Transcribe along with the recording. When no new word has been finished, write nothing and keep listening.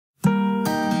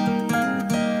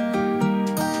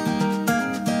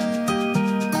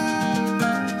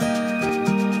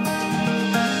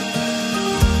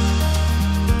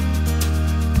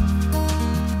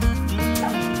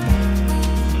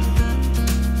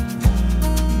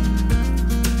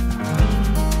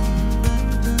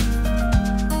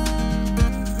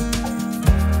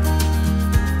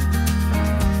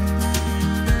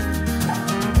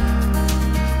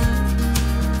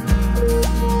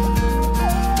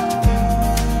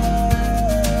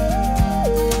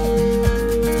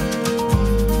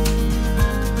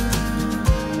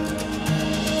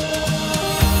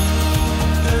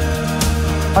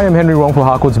Hi, I'm Henry Wong for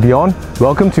Harcourts Beyond.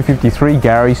 Welcome to 53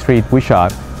 Garie Street,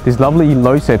 Wishart. This lovely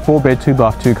low-set 4-bed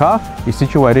 2-bath 2-car is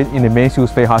situated in the Mansfield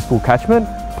State High School catchment.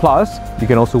 Plus, you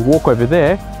can also walk over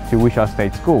there to Wishart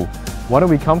State School. Why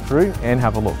don't we come through and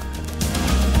have a look?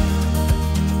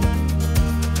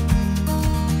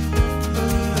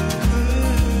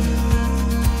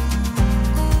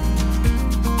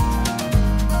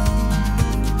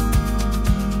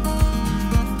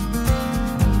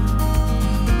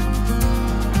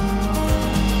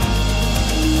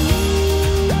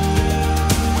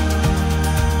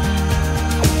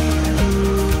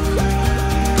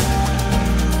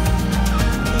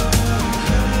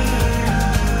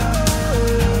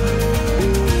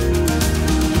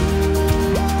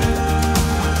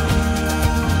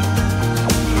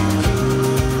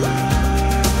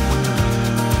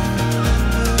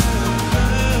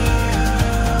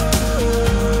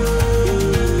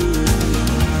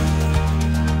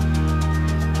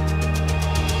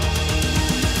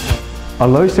 A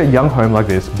low-set young home like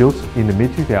this, built in the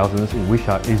mid-2000s in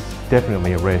Wishart, is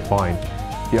definitely a rare find.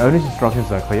 The owner's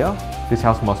instructions are clear. This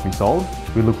house must be sold.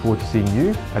 We look forward to seeing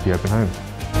you at the open home.